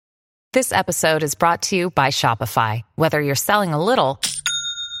This episode is brought to you by Shopify. Whether you're selling a little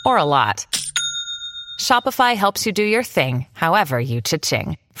or a lot, Shopify helps you do your thing, however you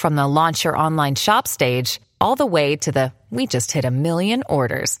cha-ching. From the launch your online shop stage, all the way to the we just hit 1 million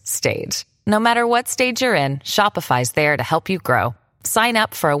orders stage. No matter what stage you're in, Shopify's there to help you grow. Sign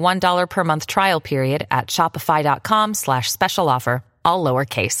up for a $1 per month trial period at shopify.com/special offer, all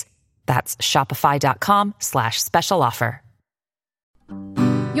lowercase. That's shopify.com/special offer.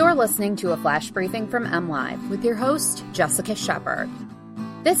 You're listening to a flash briefing from MLive with your host, Jessica Shepard.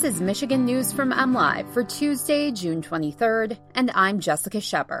 This is Michigan News from MLive for Tuesday, June 23rd, and I'm Jessica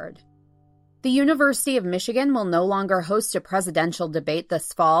Shepard. The University of Michigan will no longer host a presidential debate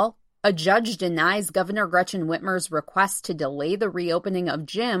this fall. A judge denies Governor Gretchen Whitmer's request to delay the reopening of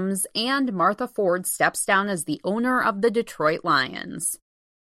gyms, and Martha Ford steps down as the owner of the Detroit Lions.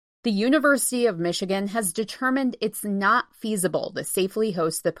 The University of Michigan has determined it's not feasible to safely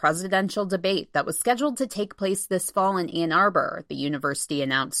host the presidential debate that was scheduled to take place this fall in Ann Arbor, the university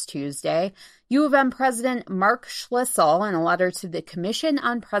announced Tuesday. U of M President Mark Schlissel, in a letter to the Commission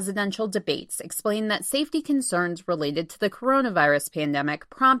on Presidential Debates, explained that safety concerns related to the coronavirus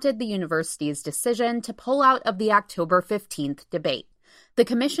pandemic prompted the university's decision to pull out of the October 15th debate. The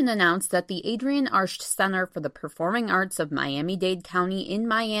commission announced that the Adrienne Arsht Center for the Performing Arts of Miami-Dade County in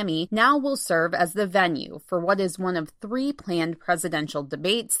Miami now will serve as the venue for what is one of 3 planned presidential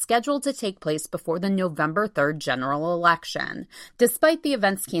debates scheduled to take place before the November 3rd general election. Despite the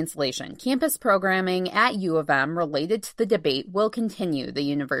event's cancellation, campus programming at U of M related to the debate will continue, the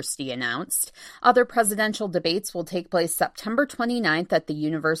university announced. Other presidential debates will take place September 29th at the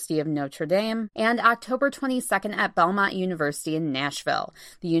University of Notre Dame and October 22nd at Belmont University in Nashville.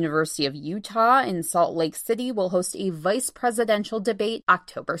 The University of Utah in Salt Lake City will host a vice presidential debate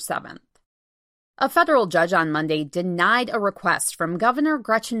October 7th. A federal judge on Monday denied a request from Governor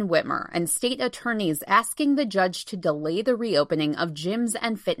Gretchen Whitmer and state attorneys asking the judge to delay the reopening of gyms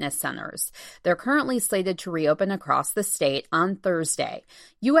and fitness centers. They're currently slated to reopen across the state on Thursday.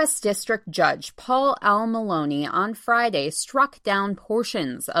 U.S. District Judge Paul L. Maloney on Friday struck down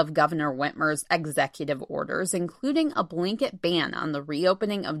portions of Governor Whitmer's executive orders, including a blanket ban on the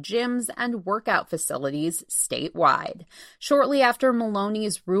reopening of gyms and workout facilities statewide. Shortly after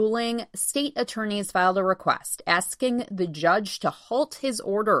Maloney's ruling, state attorneys filed a request asking the judge to halt his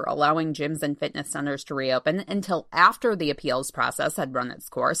order allowing gyms and fitness centers to reopen until after the appeals process had run its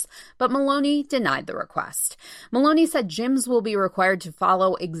course, but Maloney denied the request. Maloney said gyms will be required to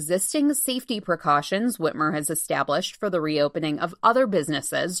follow existing safety precautions Whitmer has established for the reopening of other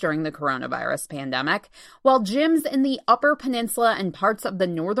businesses during the coronavirus pandemic. While gyms in the Upper Peninsula and parts of the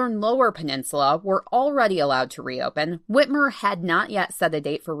northern Lower Peninsula were already allowed to reopen, Whitmer had not yet set a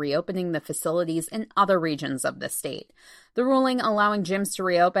date for reopening the facilities in other regions of the state. The ruling allowing gyms to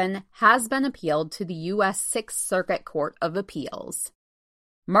reopen has been appealed to the U.S. Sixth Circuit Court of Appeals.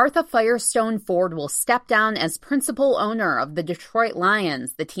 Martha Firestone Ford will step down as principal owner of the Detroit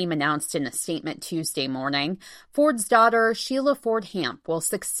Lions, the team announced in a statement Tuesday morning. Ford's daughter, Sheila Ford Hamp, will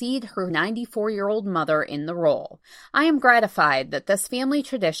succeed her 94-year-old mother in the role. I am gratified that this family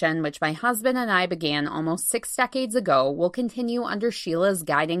tradition, which my husband and I began almost 6 decades ago, will continue under Sheila's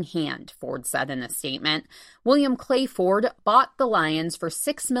guiding hand, Ford said in a statement. William Clay Ford bought the Lions for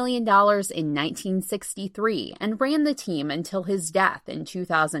 $6 million in 1963 and ran the team until his death in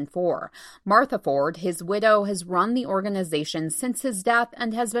 2004. Martha Ford, his widow, has run the organization since his death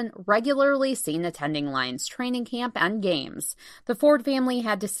and has been regularly seen attending Lions training camp and games. The Ford family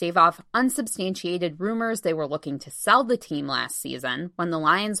had to stave off unsubstantiated rumors they were looking to sell the team last season when the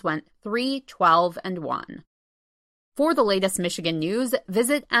Lions went 3-12-1. For the latest Michigan news,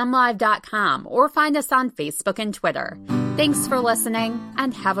 visit mlive.com or find us on Facebook and Twitter. Thanks for listening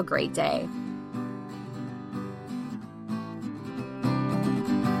and have a great day.